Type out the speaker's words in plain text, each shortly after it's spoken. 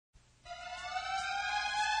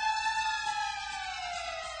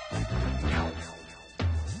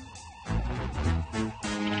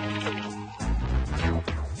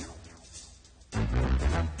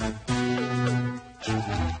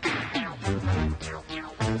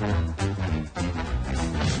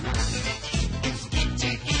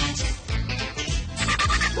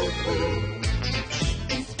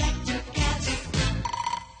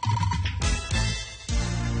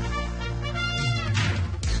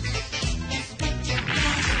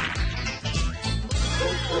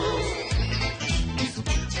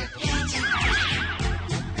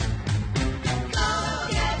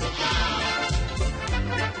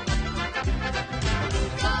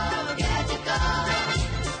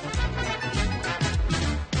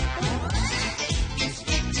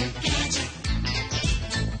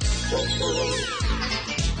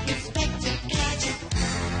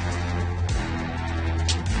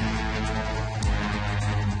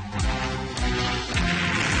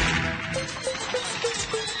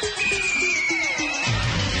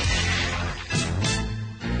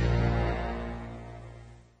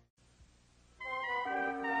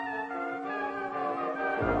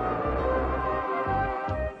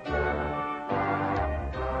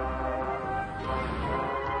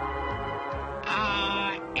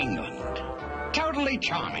utterly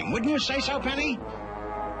charming. Wouldn't you say so, Penny?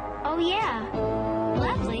 Oh, yeah.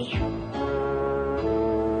 Lovely.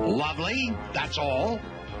 Lovely, that's all.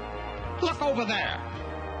 Look over there.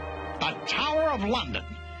 The Tower of London.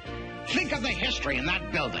 Think of the history in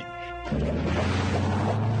that building.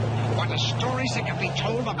 What are stories that can be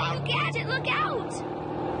told about... Gadget, look out!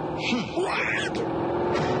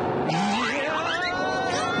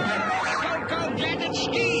 Go, Gadget,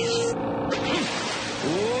 skis!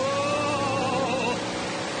 Whoa!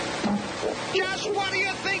 Just what do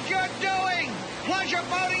you think you're doing? Pleasure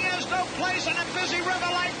boating has no place in a busy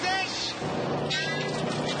river like this.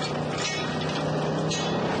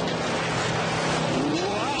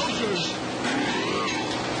 Wowzers!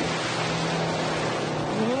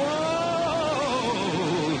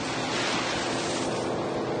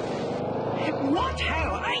 What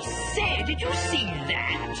hell? I said, did you see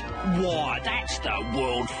that? Why, that's the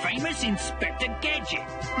world-famous Inspector Gadget.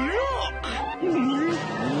 Look!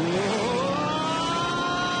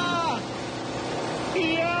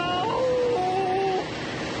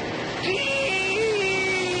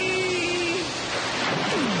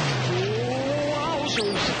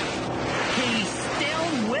 He's still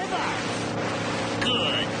with us.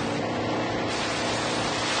 Good.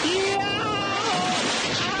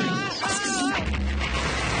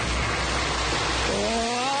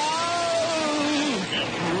 The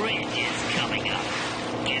bridge is coming up.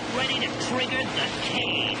 Get ready to trigger the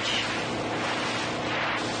cage.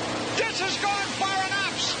 This has gone far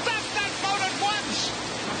enough. Stop that boat at once.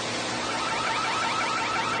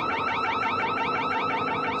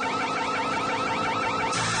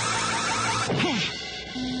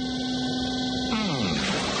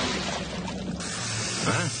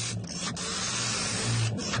 Huh?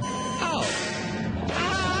 Oh.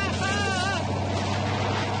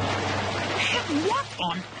 What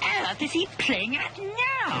on earth is he playing at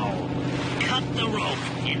now? Cut the rope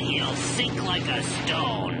and he'll sink like a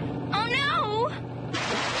stone. Oh, no!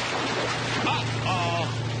 Uh-oh.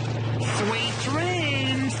 Sweet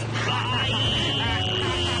dreams. Bye.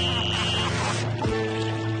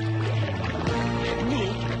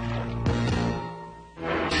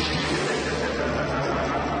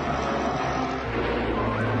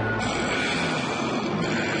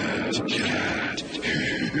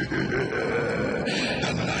 A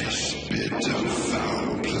nice bit of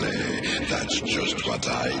foul play. That's just what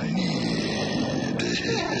I need.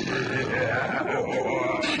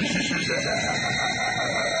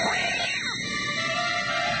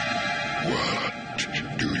 What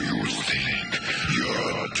do you think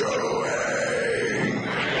you're doing?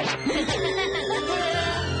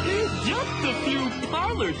 Just a few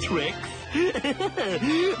parlor tricks.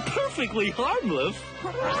 Perfectly harmless.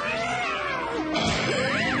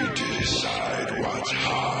 I decide what's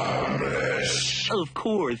harmless.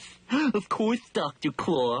 Of course, Dr.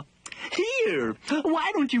 Claw. Here,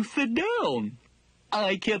 why don't you sit down?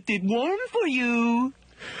 I kept it warm for you.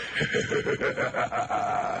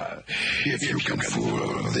 If you can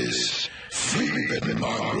fool this flea-bitten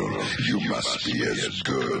mongrel, you must be as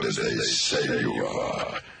good as they say you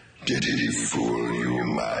are. Did he fool you,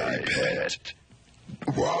 my pet?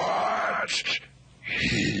 What?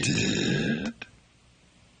 He did?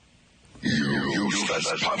 You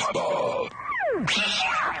useless puffball.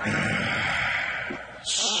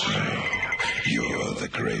 So, you're the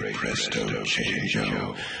great Presto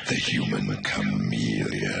Change-0, the human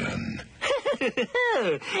chameleon.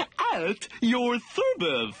 At your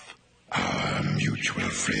service. Our mutual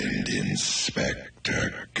friend,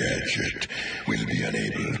 Inspector Gadget, will be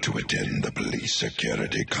unable to attend the police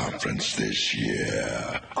security conference this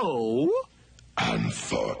year. Oh?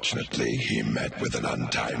 Unfortunately, he met with an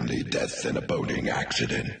untimely death in a boating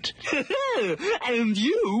accident. And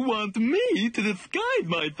you want me to disguise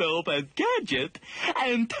myself as Gadget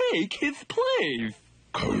and take his place?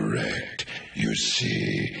 Correct. You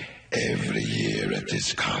see, every year at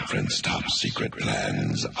this conference, top secret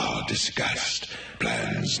plans are discussed.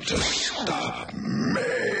 Plans to stop me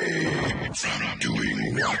from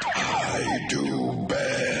doing what I do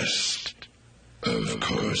best. Of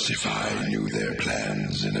course, if I knew their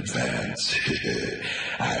plans in advance,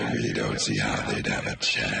 I really don't see how they'd have a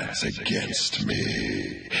chance against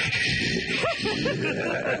me.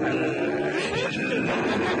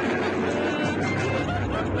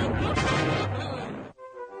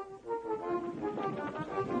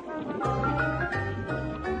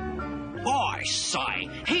 I say,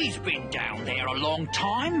 he's been down there a long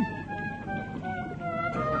time.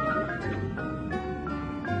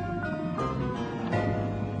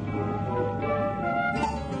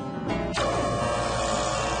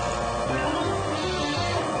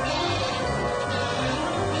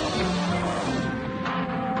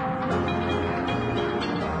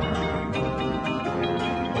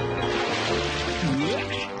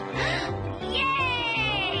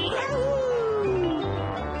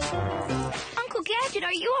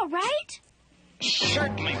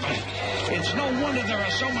 certainly, but it's no wonder there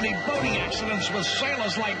are so many boating accidents with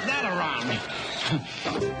sailors like that around.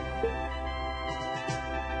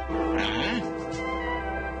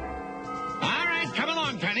 All right, come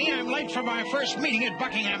along, Penny. I'm late for my first meeting at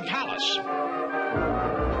Buckingham Palace.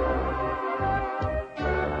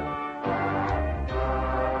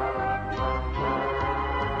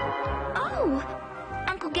 Oh,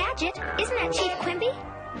 Uncle Gadget, isn't that Chief Quimby?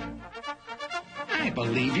 I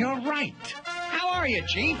believe you're right. How are you,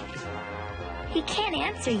 Chief? He can't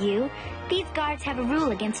answer you. These guards have a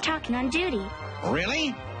rule against talking on duty.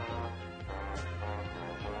 Really?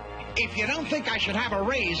 If you don't think I should have a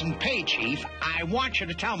raise in pay, Chief, I want you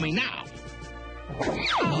to tell me now.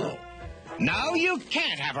 Oh. No, you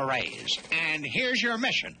can't have a raise. And here's your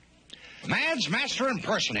mission. M.A.D's master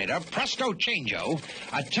impersonator, Presto Change-0,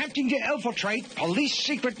 attempting to infiltrate police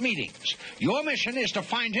secret meetings. Your mission is to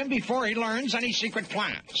find him before he learns any secret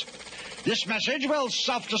plans. This message will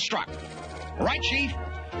self-destruct. Right, Chief?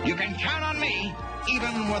 You can count on me,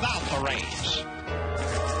 even without the raise.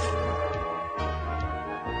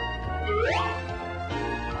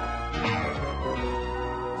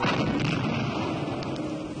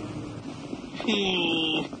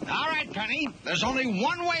 All right, Penny. There's only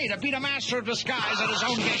one way to beat a master of disguise at his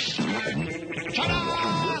own game.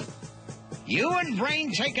 Ta-da! You and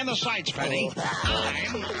Brain taking the sights, Penny.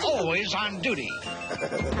 I'm always on duty.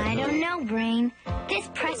 I don't know, Brain. This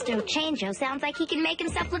Presto Change-0 sounds like he can make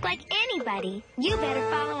himself look like anybody. You better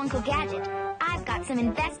follow Uncle Gadget. I've got some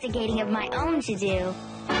investigating of my own to do.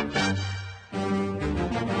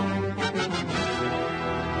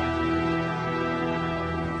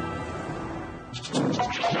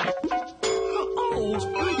 Oh,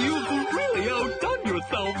 you've really outdone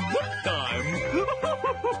yourself this time.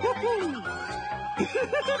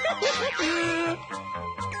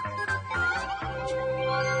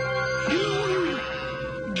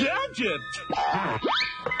 Gadget!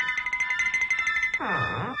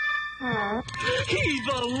 He's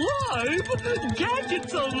alive!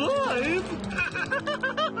 Gadget's alive!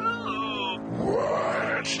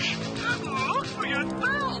 What? Look for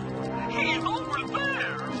yourself! He's over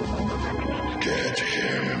there! Get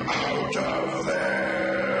him out of there!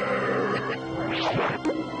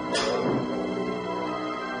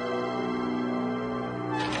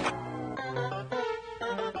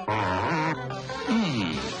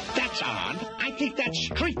 That's odd. I think that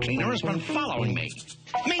street cleaner has been following me.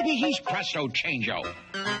 Maybe he's Presto Change-0.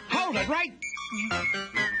 Hold it, right?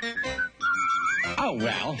 Oh,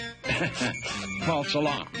 well. False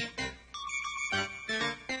alarm.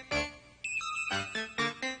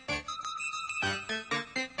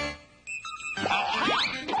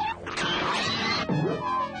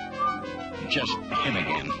 Just him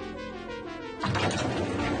again.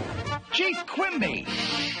 Chief Quimby!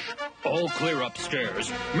 All clear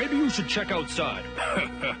upstairs. Maybe you should check outside.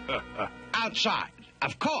 Outside,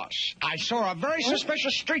 of course. I saw a very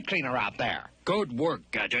suspicious street cleaner out there. Good work,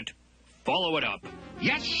 Gadget. Follow it up.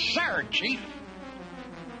 Yes, sir, Chief.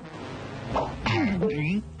 How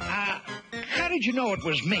did you know it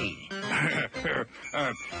was me?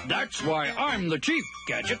 That's why I'm the chief,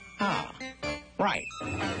 Gadget. Ah, right.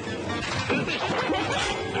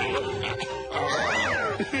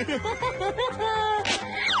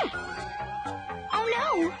 Oh,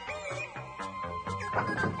 no!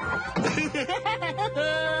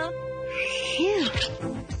 Phew.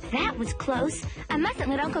 That was close. I mustn't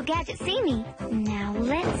let Uncle Gadget see me. Now,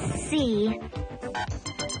 let's see.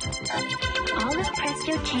 All of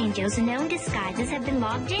Presto Change-0's known disguises have been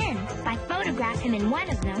logged in. If I photograph him in one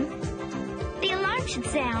of them, the alarm should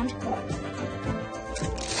sound.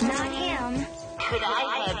 Not him. Could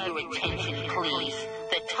I have your attention, please?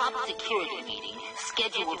 The top security meeting,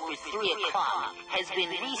 scheduled for 3 o'clock, has been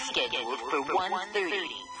rescheduled for 1:30.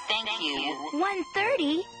 Thank you.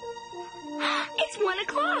 1:30? It's 1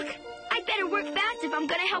 o'clock. I'd better work fast if I'm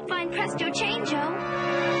going to help find Presto Change-0.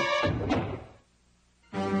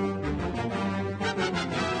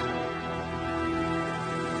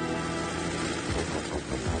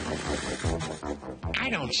 I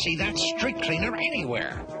don't see that street cleaner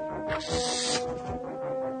anywhere.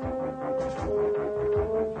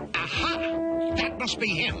 Aha! That must be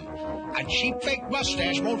him. A cheap fake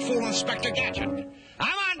mustache won't fool Inspector Gadget.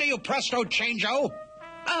 I'm on to you, Presto Change-0.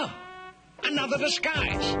 Oh, another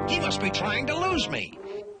disguise. He must be trying to lose me.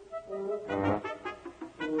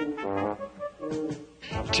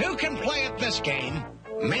 Two can play at this game.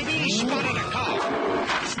 Maybe he spotted a car.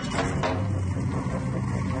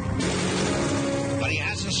 But he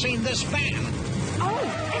hasn't seen this van.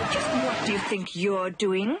 Oh, and just what do you think you're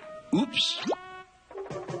doing? Oops.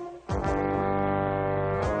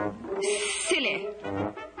 Silly.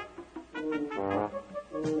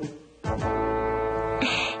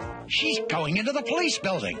 She's going into the police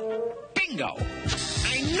building. Bingo!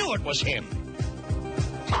 I knew it was him.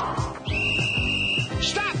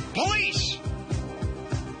 Stop! Police!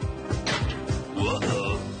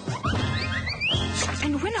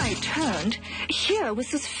 And when I turned, here was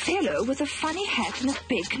this fellow with a funny hat and a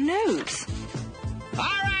big nose. All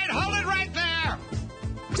right, hold it right there.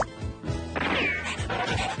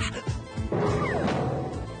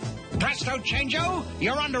 Presto Change-0,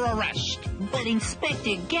 you're under arrest. But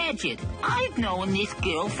Inspector Gadget, I've known this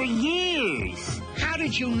girl for years. How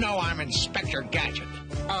did you know I'm Inspector Gadget?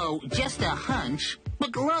 Oh, just a hunch.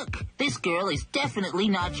 But look, this girl is definitely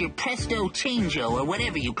not your Presto Change-0 or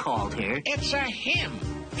whatever you called her. It's a him.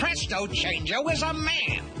 Presto Change-0 is a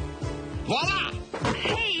man. Voila!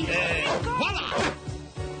 Hey! Voila!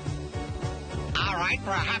 All right,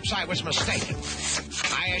 perhaps I was mistaken.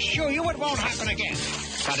 I assure you it won't happen again.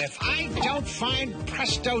 But if I don't find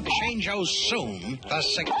Presto Change-0 soon, the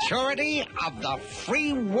security of the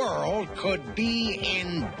free world could be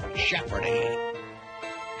in jeopardy.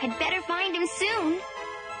 I'd better find him soon.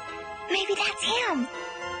 Maybe that's him.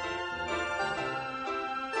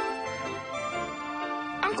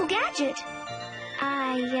 Uncle Gadget.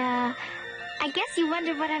 I guess you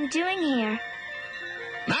wonder what I'm doing here.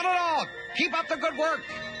 Not at all. Keep up the good work.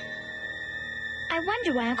 I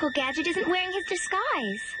wonder why Uncle Gadget isn't wearing his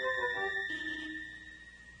disguise.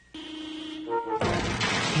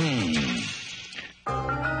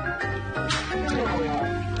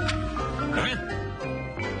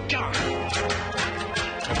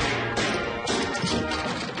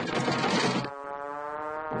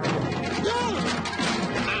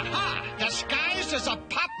 Aha! Disguised as a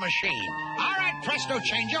pop machine. All right, Presto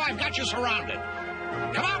Change-0, I've got you surrounded.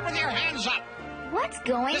 Come out with your hands up. What's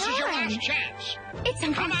going on? This is your last chance. It's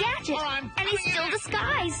Uncle Come on, Gadget, or I'm and he's coming still in.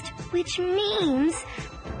 disguised. Which means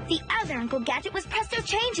the other Uncle Gadget was Presto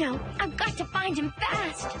Change-0. I've got to find him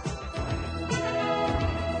fast.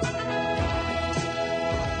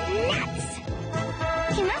 Nuts!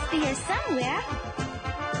 He must be here somewhere.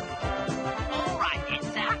 All right,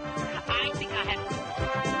 it's out. I think I have...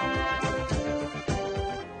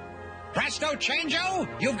 Presto Change-0,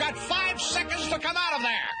 you've got 5 seconds to come out of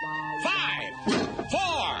there. 5,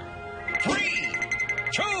 4, 3,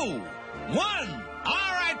 2, 1. All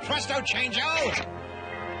right, Presto Change-0.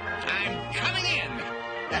 I'm coming in.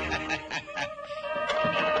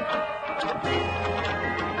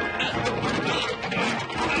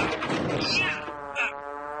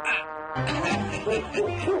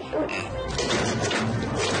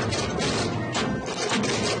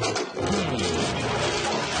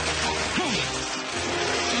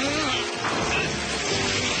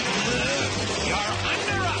 You're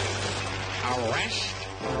under arrest.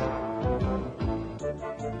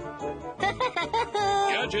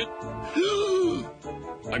 Gadget!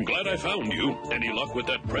 I'm glad I found you. Any luck with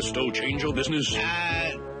that Presto Change-0 business?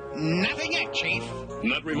 Nothing yet, Chief.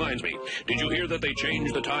 That reminds me. Did you hear that they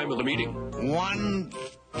changed the time of the meeting?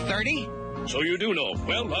 1:30? So you do know.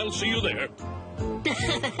 Well, I'll see you there.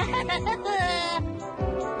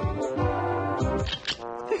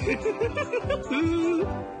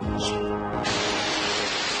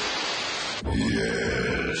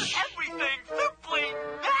 Yes. Everything's simply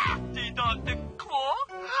nasty, Dr. Claw.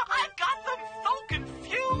 I got them so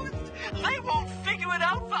confused. They won't figure it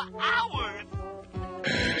out for hours.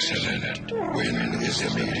 Excellent. When is the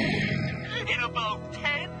meeting? In about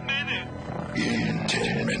 10 minutes. In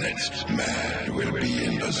 10 minutes, M.A.D will be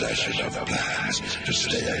in possession of plans to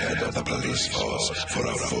stay ahead of the police force for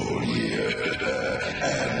a full year.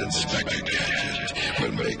 And Inspector Gadget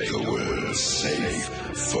will make the world safe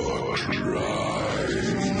for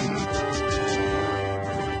crime.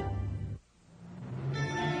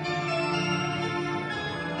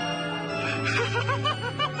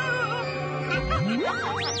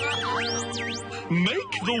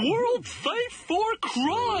 Make the world safe for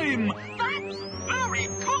crime. That's very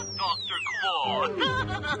good, Dr. Claw.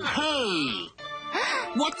 Hey!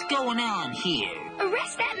 What's going on here?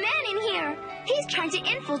 Arrest that man in here. He's trying to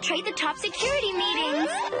infiltrate the top security meetings.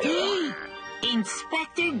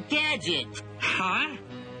 Inspector Gadget. Huh?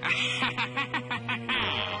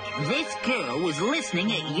 This girl was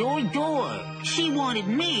listening at your door. She wanted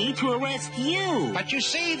me to arrest you. But you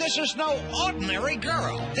see, this is no ordinary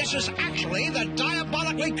girl. This is actually the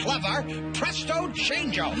diabolically clever Presto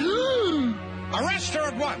Change-0. Arrest her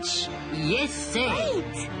at once. Yes, sir.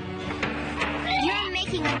 Wait! You're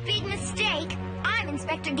making a big mistake. I'm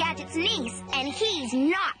Inspector Gadget's niece, and he's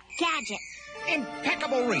not Gadget.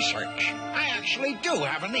 Impeccable research. I actually do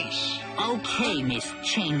have a niece. Okay, Miss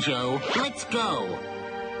Change-0, let's go.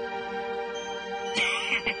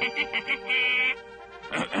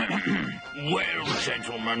 Well,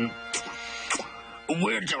 gentlemen,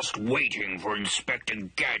 we're just waiting for Inspector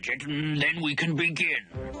Gadget, and then we can begin.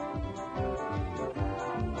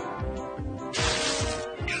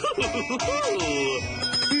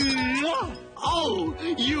 Oh,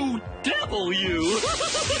 you devil, you!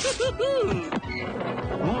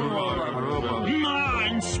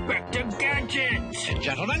 Inspector Gadget!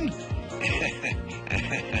 Gentlemen?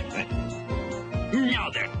 Now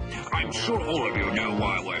then, I'm sure all of you know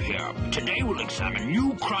why we're here. Today we'll examine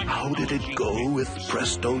new crime... How did it go with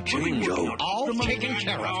Presto Change-0? All taken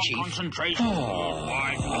care of, Chief. Concentration.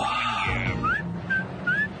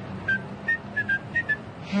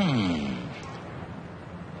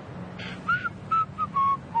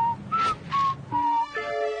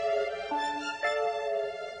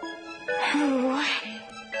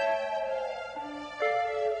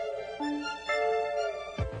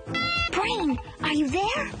 Brain, are you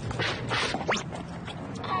there?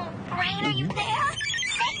 Oh, Brain, are you there?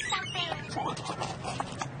 Say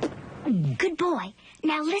something. Good boy.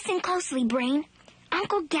 Now listen closely, Brain.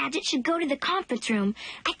 Uncle Gadget should go to the conference room.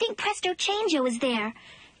 I think Presto Change-0 is there.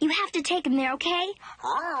 You have to take him there, okay?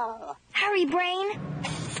 Oh. Hurry, Brain.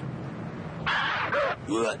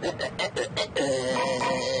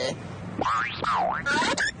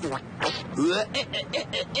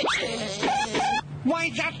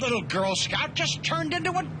 Why, that little Girl Scout just turned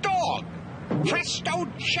into a dog. Presto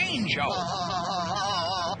Change-0.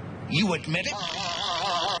 You admit it?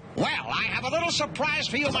 Well, I have a little surprise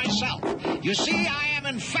for you myself. You see, I am,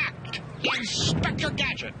 in fact, Inspector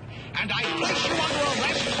Gadget, and I place you under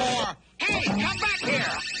arrest for... Hey, come back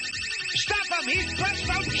here! Stop him! He's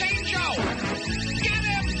Presto Change-0! Get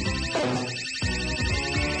him!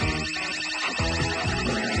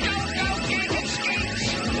 Go, Gadget Skates!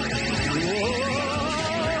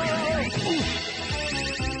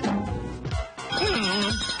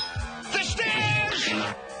 The stairs!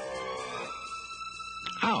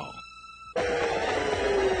 Oh.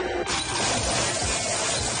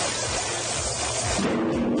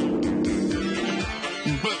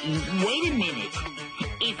 But wait a minute.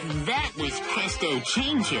 If that was Presto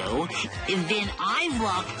Change-0, then I've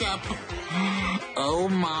locked up... Oh,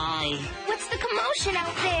 my. What's the commotion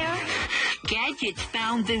out there? Gadget's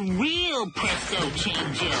found the real Presto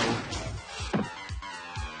Change-0.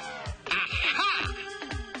 Aha!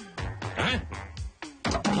 Huh?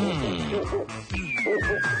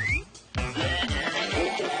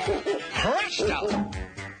 Presto!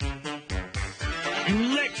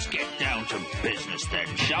 Let's get down to business then,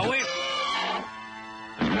 shall we?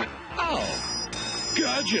 Oh.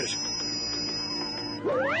 Gadget!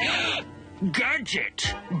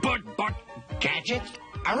 Gadget! But... Gadget?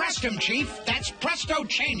 Arrest him, Chief. That's Presto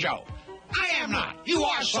Change-0. I am not. You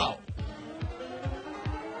are so.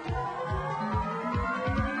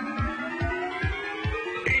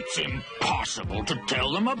 It's impossible to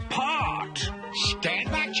tell them apart.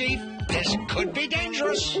 Stand back, Chief. This could be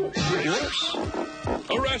dangerous. Whoops.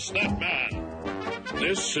 Arrest that man.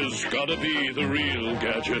 This has got to be the real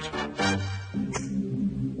Gadget.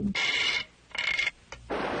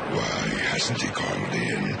 Why hasn't he called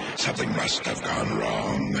in? Something must have gone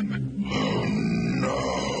wrong. Oh, no.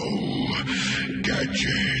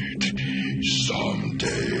 Gadget,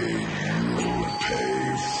 someday you'll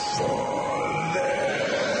pay for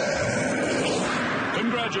this.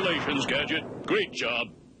 Congratulations, Gadget. Great job.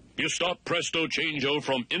 You stopped Presto Change-0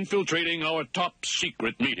 from infiltrating our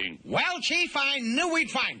top-secret meeting. Well, Chief, I knew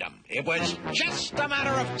we'd find him. It was just a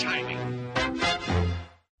matter of timing.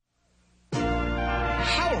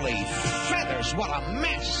 Holy feathers, what a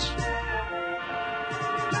mess.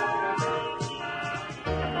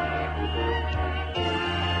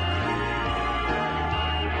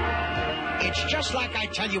 It's just like I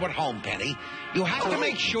tell you at home, Penny. You have to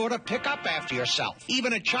make sure to pick up after yourself.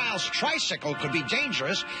 Even a child's tricycle could be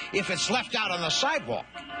dangerous if it's left out on the sidewalk.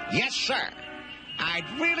 Yes, sir. I'd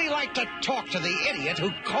really like to talk to the idiot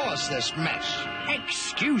who caused this mess.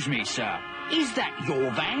 Excuse me, sir. Is that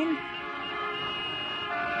your van?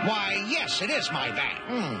 Why, yes, it is my van.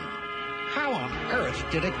 How on earth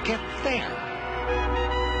did it get there?